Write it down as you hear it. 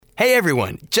Hey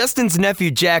everyone, Justin's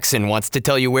nephew Jackson wants to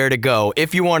tell you where to go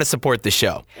if you want to support the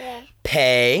show. Yeah.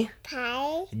 Pay.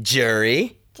 Pie.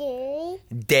 JuRY. Do.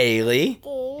 Daily.com.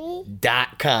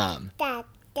 Da.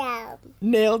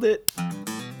 Nailed it.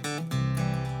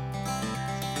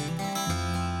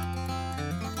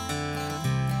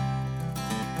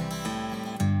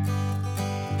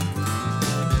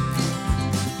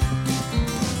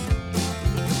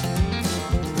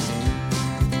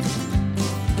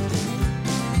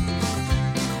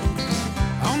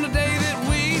 On the day that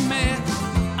we met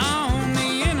on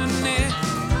the internet,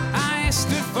 I asked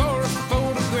her for a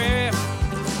photograph.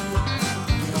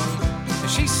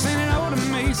 She sent it over to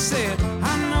me, said,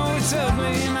 I know it's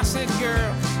ugly. And I said,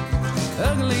 girl,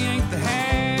 ugly ain't the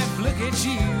half. Look at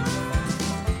you.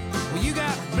 Well, you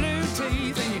got blue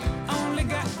teeth and you only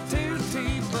got 2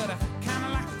 teeth, but I kind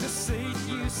of like to see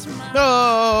you smile.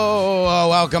 Oh,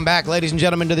 welcome back, ladies and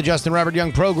gentlemen, to the Justin Robert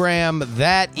Young program.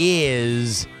 That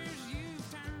is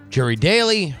JuRY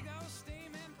Daily.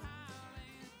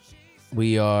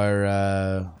 We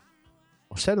are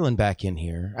we're settling back in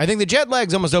here. I think the jet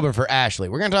lag's almost over for Ashley.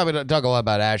 We're going to talk a lot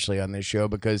about Ashley on this show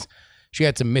because she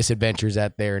had some misadventures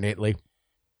out there in Italy.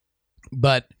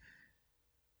 But,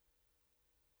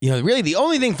 you know, really the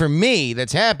only thing for me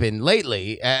that's happened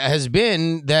lately has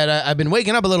been that I've been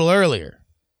waking up a little earlier,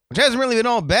 which hasn't really been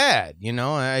all bad. You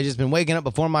know, I just been waking up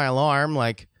before my alarm,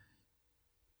 like,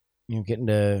 you know, getting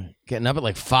up at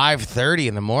like 5:30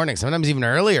 in the morning, sometimes even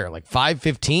earlier, like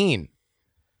 5:15.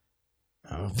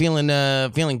 Feeling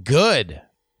good.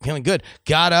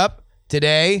 Got up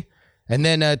today and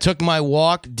then took my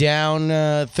walk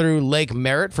down through Lake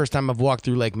Merritt. First time I've walked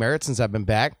through Lake Merritt since I've been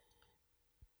back.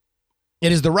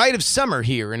 It is the right of summer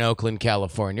here in Oakland,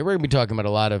 California. We're going to be talking about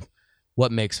a lot of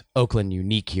what makes Oakland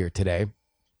unique here today.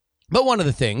 But one of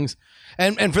the things,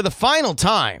 and for the final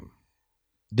time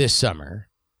this summer,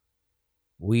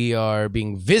 we are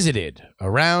being visited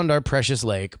around our precious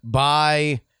lake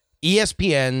by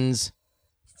ESPN's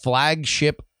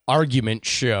flagship argument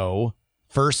show,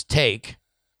 First Take.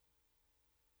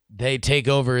 They take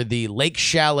over the Lake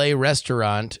Chalet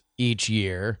restaurant each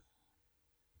year.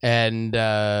 And,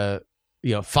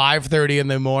 5:30 in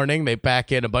the morning, they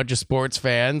pack in a bunch of sports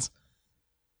fans.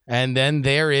 And then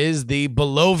there is the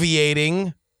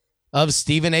bloviating of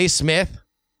Stephen A. Smith,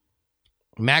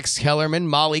 Max Kellerman,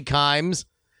 Molly Kimes.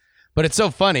 But it's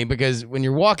so funny because when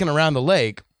you're walking around the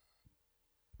lake,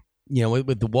 you know,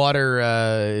 with the water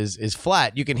is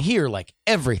flat, you can hear like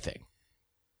everything.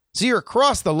 So you're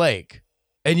across the lake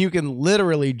and you can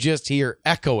literally just hear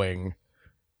echoing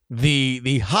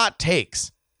the hot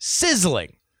takes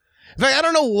sizzling. In fact, I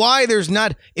don't know why there's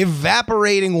not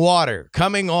evaporating water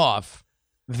coming off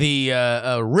the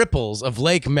ripples of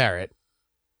Lake Merritt.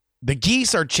 The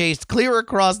geese are chased clear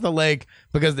across the lake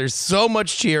because there's so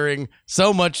much cheering,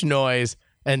 so much noise,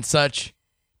 and such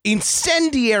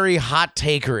incendiary hot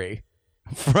takery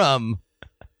from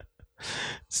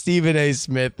Stephen A.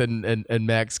 Smith and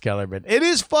Max Kellerman. It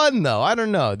is fun though. I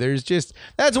don't know. That's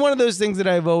one of those things that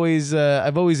I've always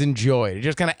enjoyed. It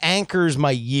just kind of anchors my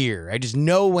year. I just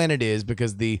know when it is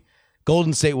because the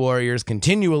Golden State Warriors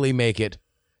continually make it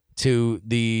to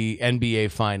the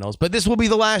NBA Finals. But this will be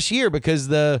the last year because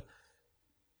the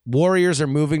Warriors are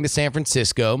moving to San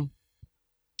Francisco.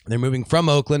 They're moving from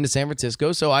Oakland to San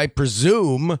Francisco. So I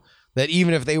presume that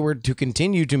even if they were to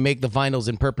continue to make the finals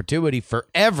in perpetuity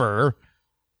forever,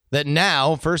 that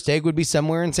now First Take would be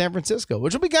somewhere in San Francisco,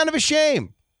 which will be kind of a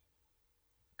shame.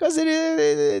 Because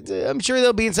I'm sure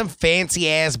they'll be in some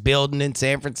fancy-ass building in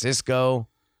San Francisco.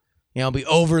 You know, be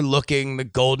overlooking the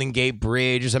Golden Gate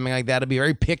Bridge or something like that. It'll be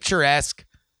very picturesque.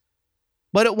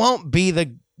 But it won't be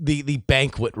the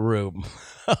banquet room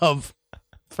of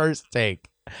First Take.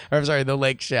 Or, I'm sorry, the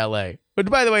Lake Chalet. Which,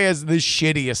 by the way, has the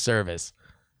shittiest service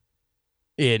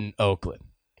in Oakland.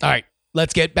 All right,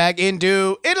 let's get back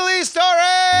into Italy Story!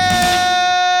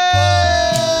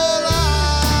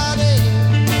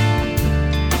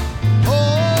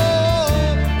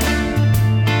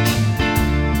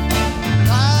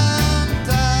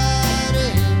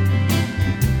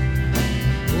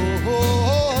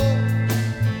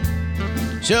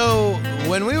 So,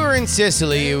 when we were in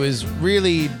Sicily, it was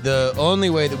really the only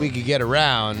way that we could get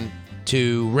around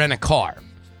to rent a car.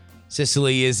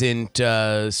 Sicily isn't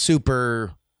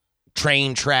super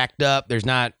train tracked up. There's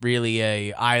not really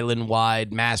a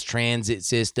island-wide mass transit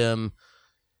system.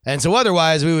 And so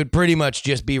otherwise, we would pretty much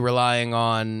just be relying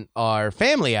on our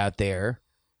family out there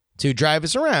to drive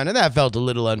us around. And that felt a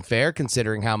little unfair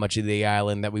considering how much of the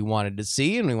island that we wanted to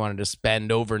see, and we wanted to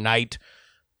spend overnight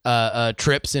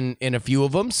trips in a few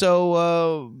of them.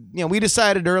 So, we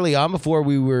decided early on before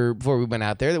we went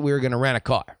out there that we were going to rent a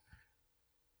car.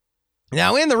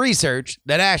 Now, in the research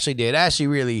that Ashley did, Ashley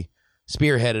really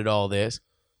spearheaded all this.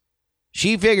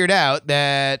 She figured out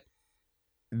that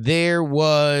there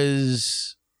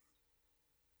was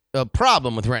a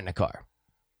problem with renting a car.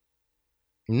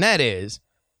 And that is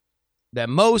that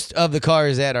most of the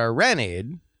cars that are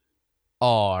rented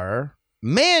are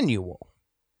manual.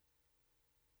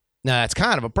 Now, that's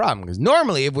kind of a problem because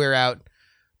normally if we're out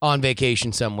on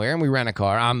vacation somewhere and we rent a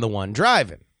car, I'm the one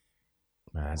driving.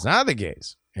 That's not the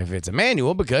case if it's a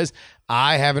manual, because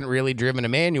I haven't really driven a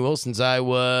manual since I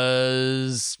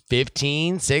was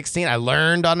 15, 16. I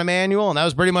learned on the manual, and that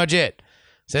was pretty much it.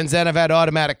 Since then, I've had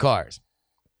automatic cars.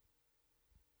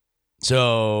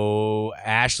 So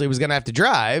Ashley was going to have to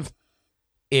drive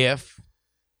if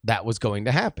that was going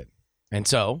to happen. And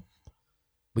so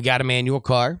we got a manual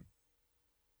car,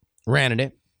 rented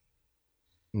it,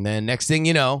 and then next thing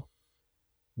you know,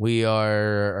 we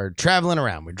are traveling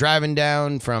around. We're driving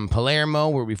down from Palermo,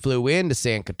 where we flew in, to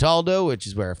San Cataldo, which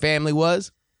is where our family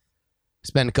was.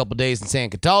 Spend a couple days in San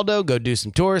Cataldo, go do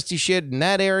some touristy shit in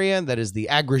that area. That is the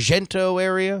Agrigento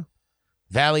area,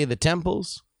 Valley of the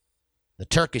Temples, the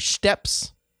Turkish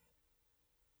Steps.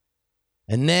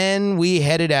 And then we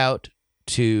headed out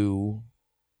to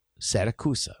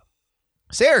Syracuse.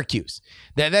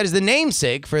 That is the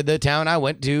namesake for the town I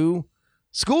went to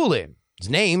school in. It's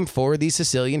named for the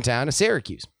Sicilian town of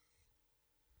Syracuse.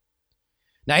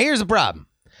 Now, here's the problem.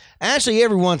 Ashley,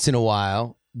 every once in a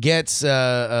while, gets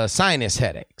sinus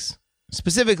headaches,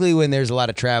 specifically when there's a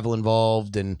lot of travel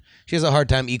involved, and she has a hard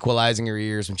time equalizing her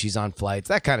ears when she's on flights,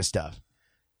 that kind of stuff.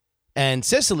 And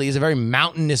Sicily is a very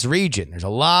mountainous region. There's a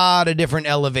lot of different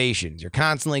elevations. You're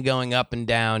constantly going up and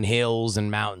down hills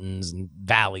and mountains and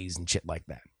valleys and shit like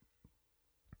that.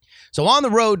 So on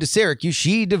the road to Syracuse,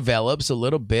 she develops a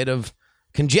little bit of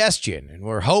congestion, and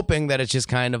we're hoping that it's just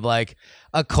kind of like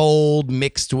a cold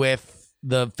mixed with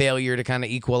the failure to kind of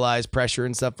equalize pressure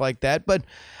and stuff like that. But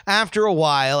after a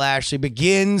while, Ashley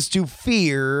begins to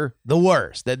fear the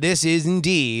worst, that this is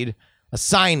indeed a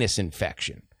sinus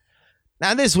infection.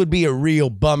 Now, this would be a real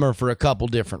bummer for a couple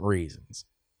different reasons.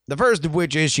 The first of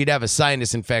which is she'd have a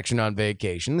sinus infection on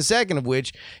vacation. The second of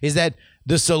which is that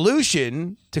the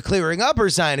solution to clearing up her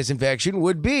sinus infection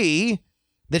would be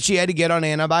that she had to get on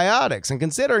antibiotics. And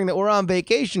considering that we're on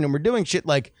vacation and we're doing shit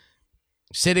like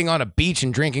sitting on a beach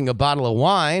and drinking a bottle of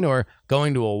wine, or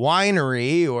going to a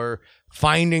winery, or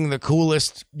finding the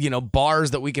coolest,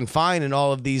 bars that we can find in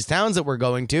all of these towns that we're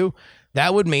going to,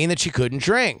 that would mean that she couldn't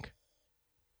drink.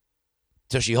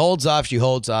 So she holds off.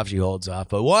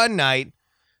 But one night,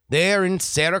 there in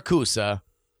Syracuse,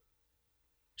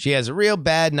 she has a real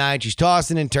bad night. She's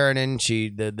tossing and turning.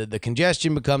 The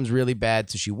congestion becomes really bad.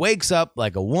 So she wakes up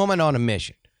like a woman on a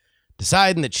mission,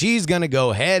 deciding that she's going to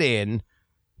go head in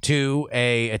to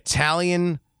a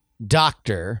Italian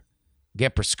doctor,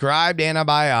 get prescribed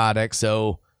antibiotics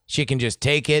so she can just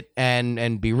take it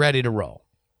and be ready to roll.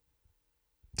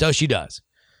 So she does.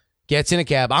 Gets in a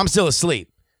cab. I'm still asleep.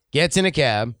 Gets in a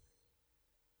cab.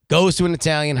 Goes to an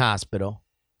Italian hospital.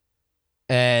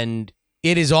 And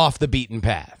it is off the beaten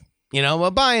path.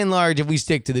 Well, by and large, if we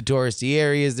stick to the touristy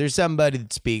areas, there's somebody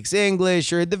that speaks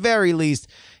English, or at the very least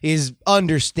is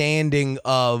understanding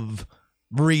of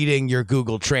reading your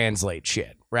Google Translate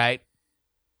shit, right?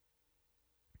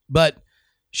 But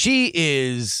she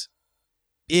is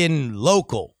in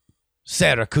local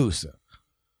Syracuse.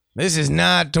 This is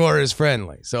not tourist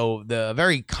friendly. So the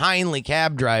very kindly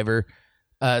cab driver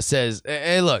says,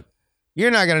 hey, look,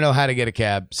 you're not going to know how to get a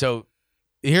cab. So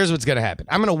here's what's going to happen.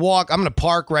 I'm going to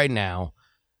park right now.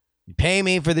 You pay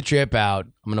me for the trip out.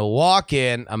 I'm going to walk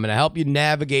in. I'm going to help you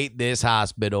navigate this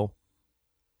hospital.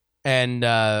 And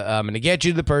I'm going to get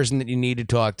you to the person that you need to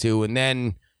talk to. And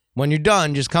then when you're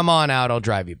done, just come on out. I'll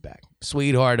drive you back.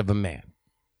 Sweetheart of a man.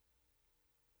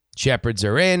 Shepherds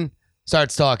her in.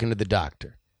 Starts talking to the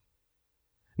doctor.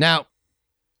 Now,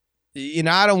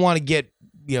 I don't want to get,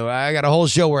 I got a whole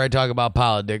show where I talk about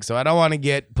politics. So I don't want to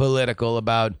get political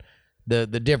about the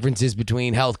differences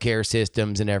between healthcare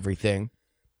systems and everything.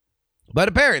 But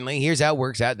apparently, here's how it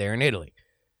works out there in Italy.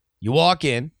 You walk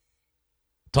in.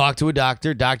 Talk to a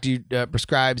doctor. Doctor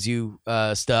prescribes you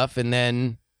stuff, and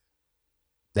then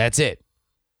that's it.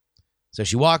 So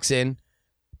she walks in.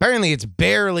 Apparently, it's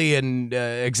barely an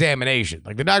examination.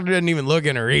 Like, the doctor doesn't even look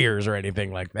in her ears or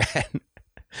anything like that.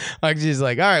 Like, she's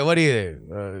like, all right, what do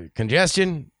you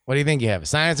congestion? What do you think you have? A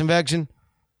sinus infection?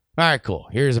 All right, cool.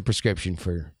 Here's a prescription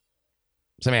for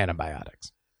some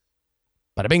antibiotics.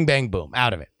 Bada bing, bang, boom.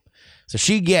 Out of it. So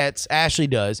Ashley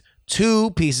does,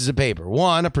 2 pieces of paper.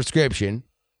 One, a prescription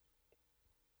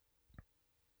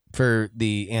for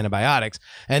the antibiotics,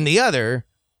 and the other,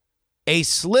 a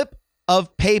slip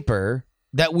of paper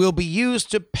that will be used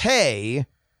to pay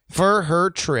for her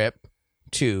trip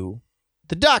to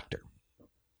the doctor.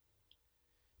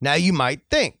 Now, you might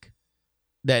think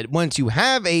that once you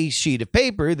have a sheet of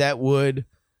paper that would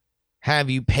have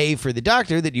you pay for the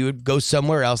doctor, that you would go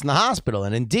somewhere else in the hospital.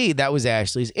 And indeed, that was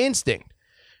Ashley's instinct.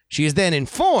 She is then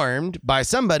informed by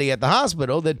somebody at the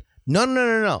hospital that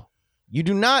no. You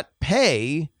do not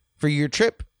pay for your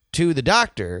trip to the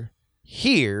doctor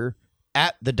here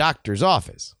at the doctor's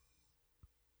office.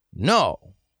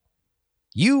 No,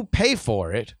 you pay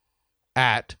for it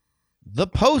at the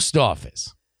post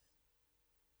office.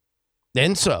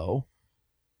 And so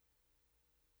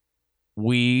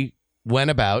we went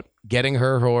about getting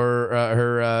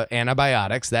her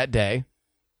antibiotics that day.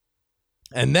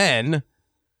 And then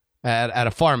at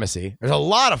a pharmacy, there's a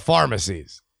lot of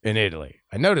pharmacies in Italy.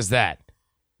 I noticed that.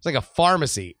 It's like a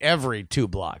pharmacy every 2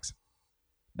 blocks.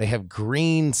 They have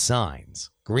green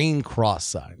signs, green cross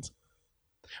signs,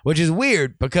 which is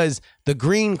weird because the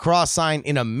green cross sign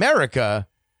in America,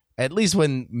 at least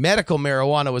when medical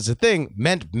marijuana was a thing,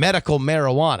 meant medical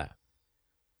marijuana,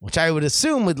 which I would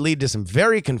assume would lead to some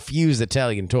very confused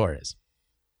Italian tourists.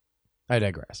 I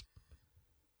digress.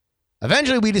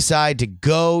 Eventually, we decide to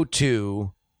go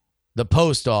to the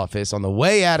post office on the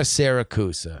way out of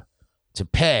Siracusa to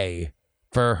pay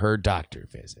for her doctor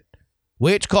visit,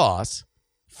 which costs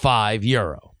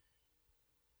 €5.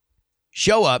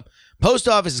 Show up. Post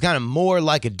office is kind of more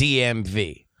like a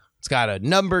DMV. It's got a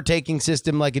number taking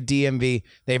system like a DMV.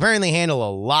 They apparently handle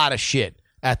a lot of shit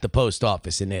at the post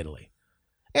office in Italy.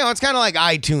 You know, it's kind of like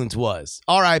iTunes was.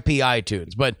 RIP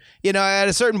iTunes. But, you know, at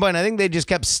a certain point, I think they just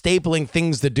kept stapling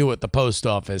things to do at the post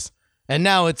office. And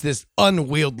now it's this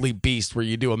unwieldy beast where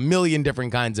you do a million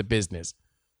different kinds of business.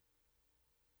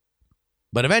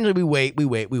 But eventually we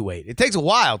wait. It takes a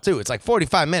while, too. It's like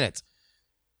 45 minutes.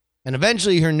 And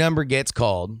eventually her number gets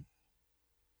called.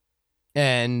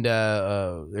 And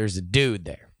there's a dude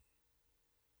there.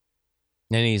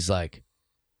 And he's like,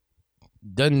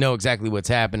 doesn't know exactly what's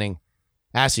happening.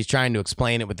 Ashley's trying to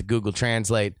explain it with the Google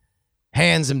Translate.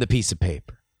 Hands him the piece of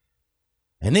paper.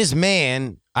 And this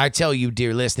man, I tell you,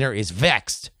 dear listener, is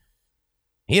vexed.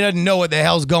 He doesn't know what the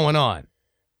hell's going on.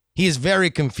 He is very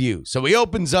confused. So he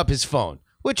opens up his phone,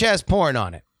 which has porn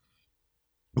on it.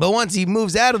 But once he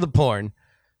moves out of the porn,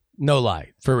 no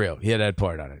lie, for real, he had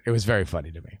porn on it. It was very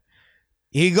funny to me.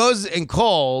 He goes and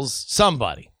calls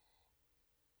somebody.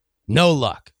 No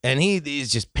luck. And he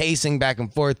is just pacing back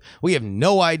and forth. We have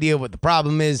no idea what the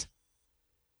problem is.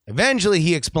 Eventually,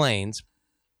 he explains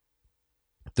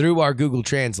through our Google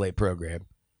Translate program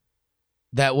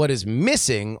that what is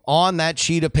missing on that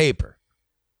sheet of paper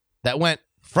that went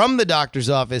from the doctor's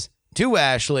office to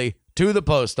Ashley to the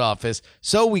post office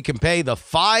so we can pay the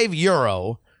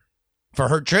 €5 for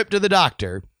her trip to the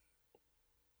doctor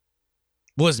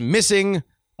was missing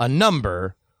a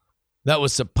number that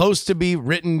was supposed to be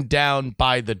written down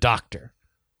by the doctor.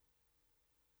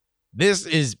 This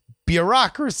is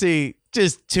bureaucracy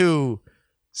just to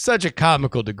such a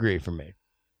comical degree for me.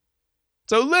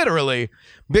 So literally,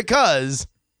 because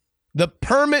the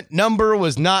permit number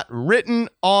was not written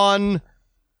on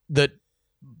the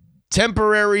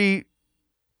temporary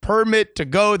permit to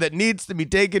go that needs to be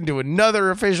taken to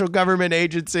another official government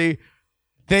agency,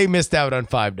 they missed out on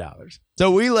 $5.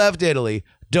 So we left Italy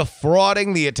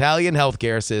defrauding the Italian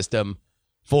healthcare system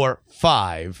for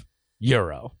 €5.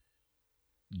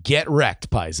 Get wrecked,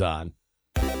 paisan.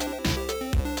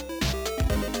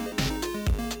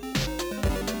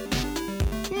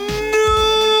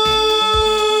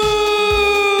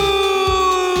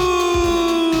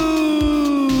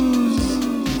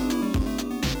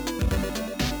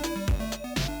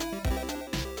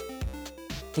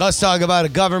 Let's talk about a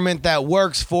government that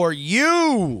works for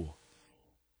you.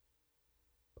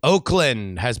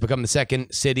 Oakland has become the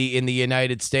second city in the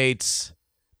United States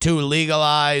to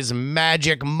legalize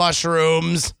magic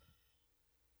mushrooms.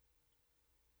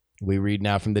 We read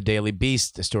now from the Daily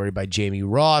Beast, a story by Jamie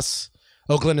Ross.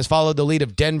 Oakland has followed the lead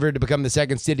of Denver to become the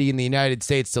second city in the United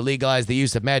States to legalize the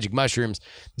use of magic mushrooms.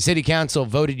 The city council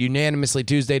voted unanimously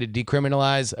Tuesday to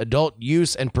decriminalize adult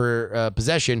use and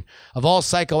possession of all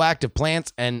psychoactive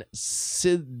plants and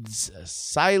psilocybin.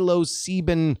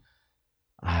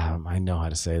 I know how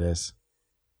to say this.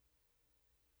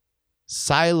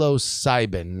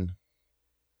 Psilocybin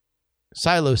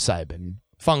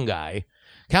fungi.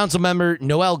 Councilmember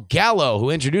Noel Gallo, who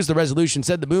introduced the resolution,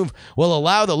 said the move will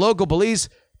allow the local police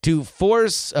to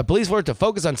force a police force to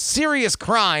focus on serious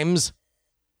crimes.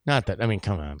 Not that, I mean,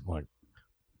 come on, look.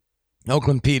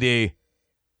 Oakland PD,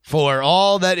 for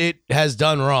all that it has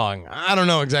done wrong. I don't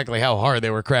know exactly how hard they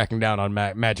were cracking down on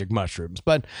magic mushrooms,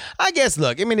 but I guess,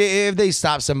 look, I mean, if they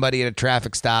stop somebody at a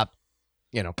traffic stop,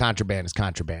 contraband is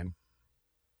contraband.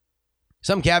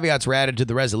 Some caveats were added to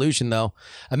the resolution, though.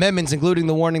 Amendments including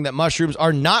the warning that mushrooms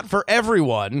are not for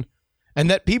everyone and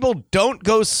that people don't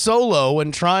go solo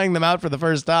when trying them out for the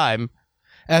first time.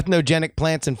 Ethnogenic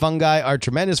plants and fungi are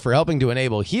tremendous for helping to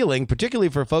enable healing, particularly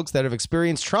for folks that have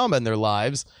experienced trauma in their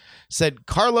lives, said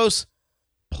Carlos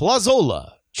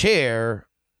Plazola, chair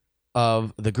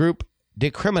of the group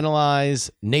Decriminalize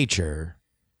Nature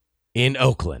in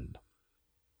Oakland.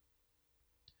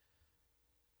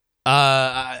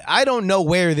 I don't know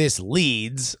where this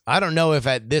leads. I don't know if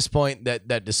at this point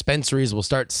that dispensaries will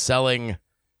start selling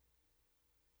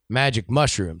magic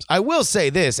mushrooms. I will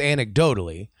say this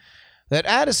anecdotally, that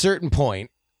at a certain point,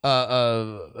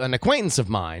 an acquaintance of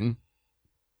mine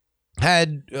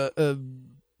had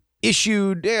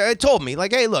told me,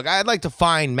 like, hey, look, I'd like to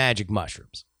find magic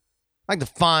mushrooms. I'd like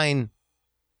to find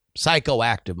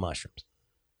psychoactive mushrooms.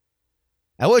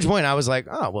 At which point I was like,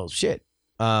 oh, well, shit.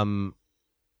 Why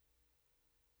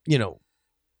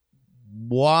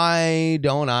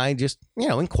don't I just,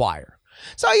 inquire?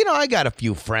 So, I got a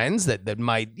few friends that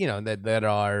might, that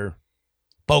are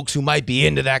folks who might be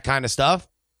into that kind of stuff.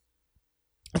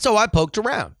 And so I poked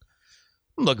around.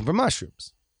 I'm looking for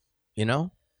mushrooms,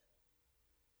 And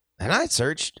I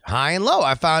searched high and low.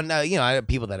 I found, I had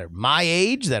people that are my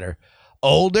age, that are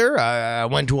older. I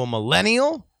went to a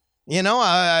millennial.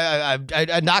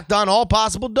 I knocked on all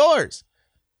possible doors.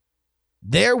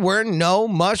 There were no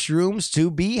mushrooms to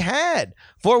be had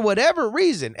for whatever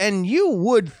reason. And you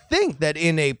would think that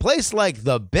in a place like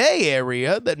the Bay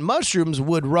Area that mushrooms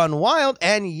would run wild,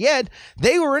 and yet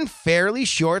they were in fairly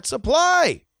short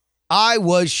supply. I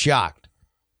was shocked.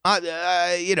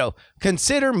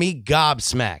 Consider me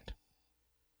gobsmacked.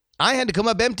 I had to come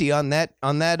up empty on that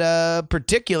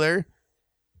particular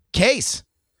case.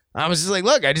 I was just like,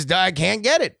 look, I can't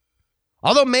get it.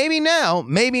 Although maybe now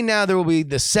there will be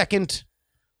the second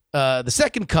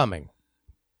coming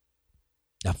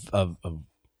of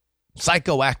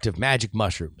psychoactive magic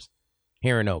mushrooms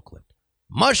here in Oakland.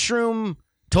 Mushroom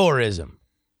tourism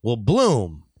will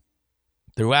bloom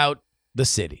throughout the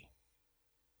city.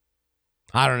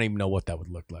 I don't even know what that would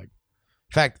look like.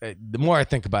 In fact, the more I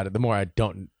think about it, the more I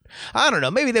don't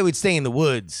know. Maybe they would stay in the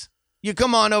woods. You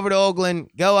come on over to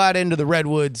Oakland, go out into the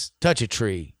redwoods, touch a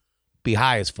tree, be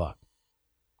high as fuck.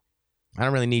 I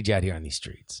don't really need you out here on these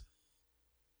streets.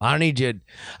 I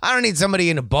don't need somebody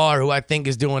in a bar who I think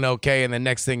is doing okay, and the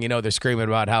next thing you know, they're screaming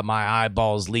about how my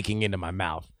eyeball's leaking into my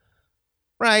mouth.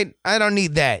 Right? I don't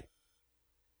need that.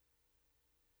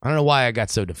 I don't know why I got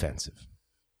so defensive.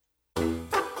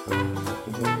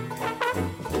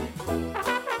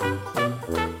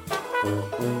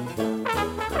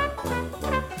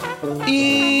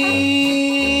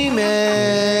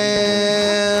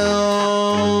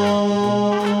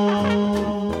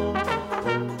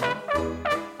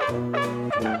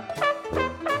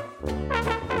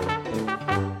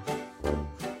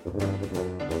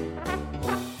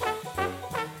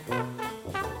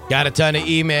 Got a ton of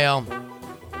email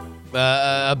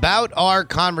about our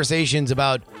conversations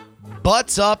about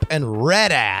butts up and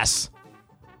red ass.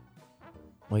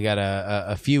 We got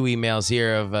a few emails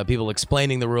here of people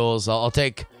explaining the rules. I'll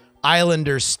take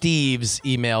Islander Steve's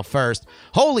email first.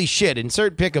 Holy shit,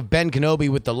 insert pic of Ben Kenobi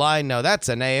with the line, "No, that's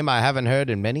a name I haven't heard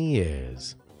in many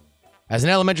years." As an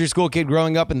elementary school kid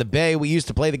growing up in the Bay, we used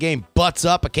to play the game Butts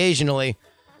Up occasionally.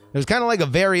 It was kind of like a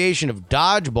variation of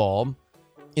dodgeball,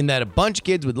 in that a bunch of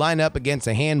kids would line up against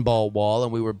a handball wall,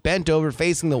 and we were bent over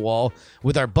facing the wall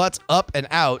with our butts up and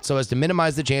out so as to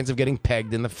minimize the chance of getting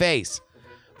pegged in the face.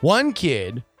 One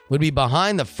kid would be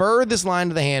behind the furthest line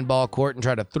of the handball court and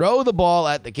try to throw the ball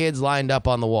at the kids lined up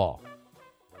on the wall.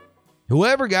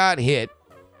 Whoever got hit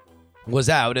was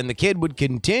out, and the kid would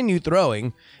continue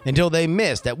throwing until they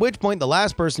missed, at which point the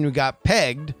last person who got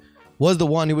pegged was the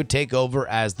one who would take over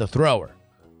as the thrower.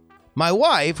 My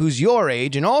wife, who's your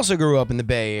age and also grew up in the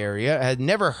Bay Area, had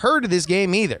never heard of this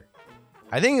game either.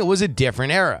 I think it was a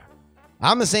different era.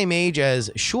 I'm the same age as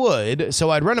Schwood,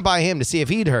 so I'd run it by him to see if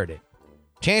he'd heard it.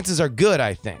 Chances are good,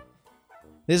 I think.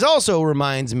 This also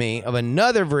reminds me of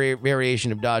another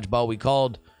variation of dodgeball we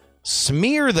called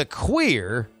Smear the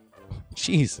Queer.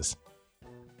 Jesus.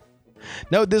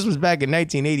 Note this was back in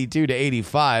 1982 to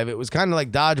 85. It was kind of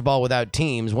like dodgeball without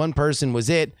teams. One person was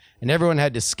it, and everyone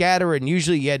had to scatter, and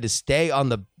usually you had to stay on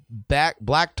the back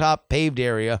blacktop paved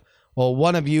area while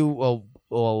one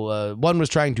was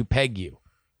trying to peg you.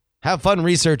 Have fun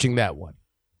researching that one.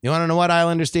 You want to know what,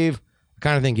 Islander Steve? I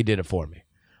kind of think you did it for me.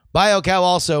 BioCow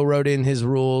also wrote in his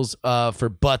rules for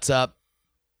butts up.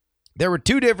 There were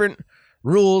 2 different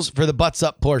rules for the butts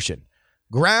up portion.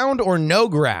 Ground or no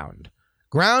ground.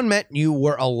 Ground meant you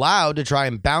were allowed to try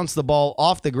and bounce the ball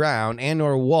off the ground and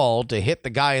or wall to hit the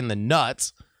guy in the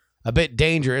nuts. A bit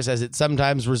dangerous as it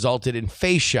sometimes resulted in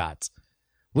face shots.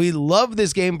 We loved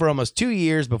this game for almost 2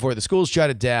 years before the schools shut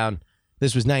it down.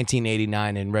 This was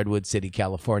 1989 in Redwood City,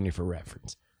 California, for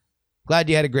reference. Glad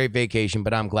you had a great vacation,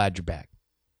 but I'm glad you're back.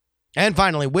 And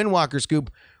finally, Windwalker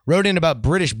Scoop wrote in about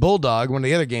British Bulldog, one of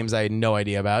the other games I had no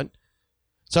idea about.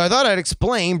 So I thought I'd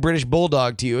explain British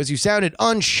Bulldog to you, as you sounded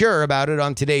unsure about it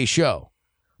on today's show.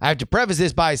 I have to preface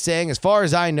this by saying, as far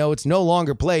as I know, it's no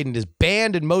longer played and is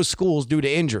banned in most schools due to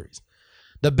injuries.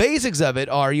 The basics of it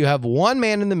are you have one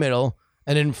man in the middle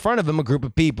and in front of him a group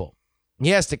of people. He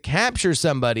has to capture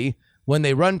somebody when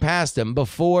they run past him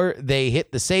before they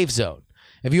hit the safe zone.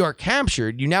 If you are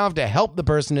captured, you now have to help the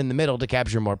person in the middle to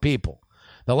capture more people.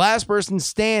 The last person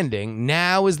standing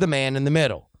now is the man in the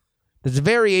middle. There's a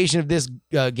variation of this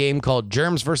game called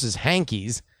Germs versus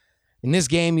Hankies. In this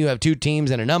game, you have 2 teams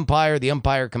and an umpire. The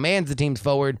umpire commands the teams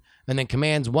forward and then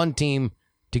commands one team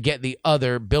to get the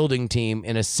other building team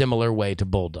in a similar way to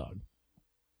Bulldog.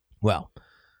 Well,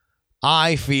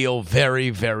 I feel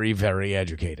very, very, very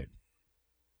educated.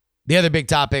 The other big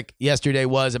topic yesterday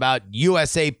was about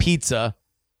USA Pizza.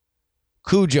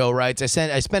 Cujo writes,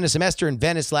 I spent a semester in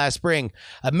Venice last spring.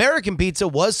 American pizza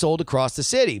was sold across the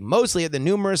city, mostly at the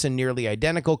numerous and nearly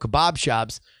identical kebab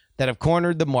shops that have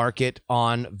cornered the market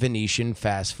on Venetian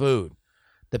fast food.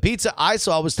 The pizza I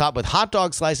saw was topped with hot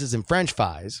dog slices and French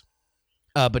fries,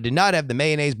 but did not have the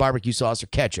mayonnaise, barbecue sauce, or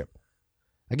ketchup.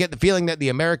 I get the feeling that the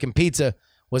American pizza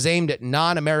was aimed at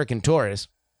non-American tourists.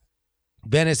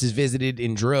 Venice is visited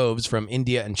in droves from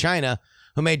India and China,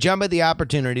 who may jump at the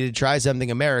opportunity to try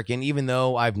something American, even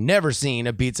though I've never seen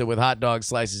a pizza with hot dog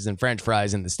slices and French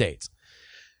fries in the States.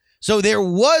 So there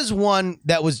was one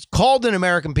that was called an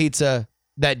American pizza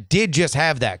that did just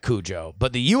have that, Cujo,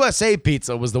 but the USA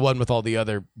Pizza was the one with all the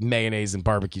other mayonnaise and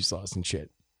barbecue sauce and shit.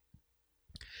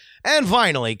 And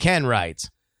finally, Ken writes,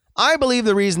 I believe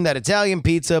the reason that Italian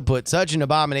pizza put such an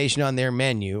abomination on their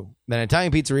menu, that an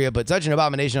Italian pizzeria put such an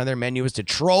abomination on their menu, is to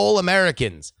troll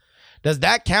Americans. Does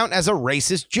that count as a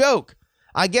racist joke?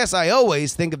 I guess I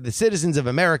always think of the citizens of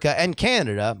America and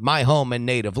Canada, my home and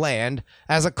native land,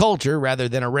 as a culture rather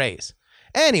than a race.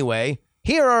 Anyway,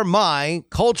 here are my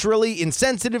culturally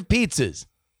insensitive pizzas.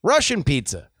 Russian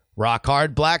pizza,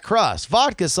 rock-hard black crust,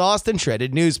 vodka sauce and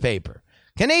shredded newspaper.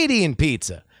 Canadian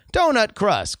pizza, donut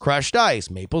crust, crushed ice,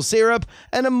 maple syrup,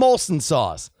 and emulsion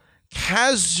sauce.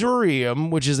 Casurium,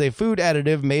 which is a food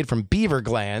additive made from beaver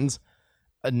glands,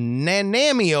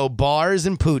 nanamio bars,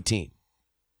 and poutine.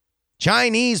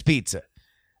 Chinese pizza,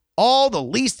 all the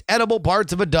least edible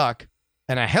parts of a duck,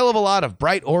 and a hell of a lot of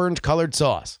bright orange-colored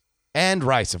sauce. And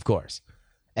rice, of course.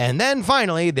 And then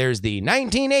finally, there's the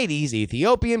 1980s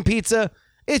Ethiopian pizza.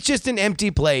 It's just an empty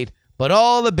plate, but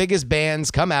all the biggest bands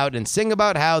come out and sing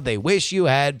about how they wish you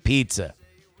had pizza.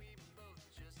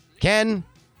 Ken,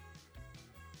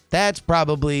 that's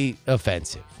probably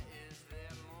offensive.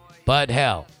 But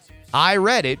hell, I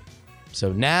read it,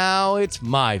 so now it's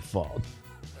my fault.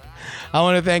 I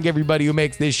want to thank everybody who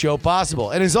makes this show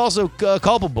possible and is also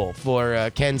culpable for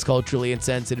Ken's culturally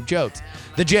insensitive jokes.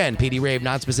 The Jen, PD Rave,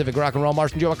 Non-Specific Rock and Roll,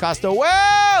 Martian Joe Acosta,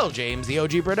 well, James the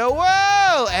OG Brito,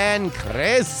 well, and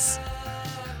Chris.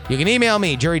 You can email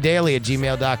me,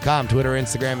 jurydaily@gmail.com, Twitter,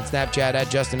 Instagram, and Snapchat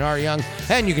 @JustinRYoung,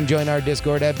 and you can join our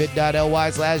Discord at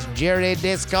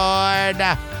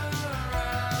bit.ly/JuryDiscord.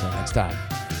 Until next time,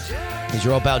 it's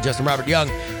your old pal Justin Robert Young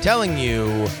telling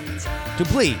you to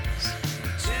please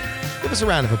give us a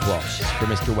round of applause for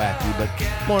Mr. Wacky, but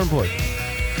more important,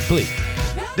 please,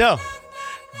 don't.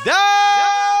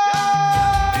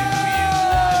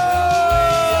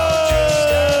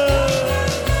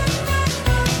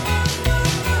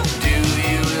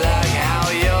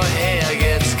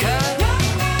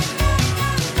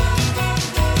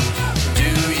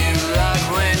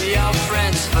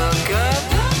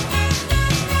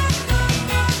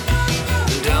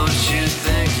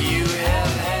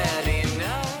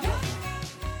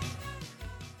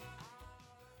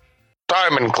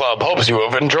 Diamond Club hopes you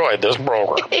have enjoyed this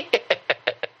program.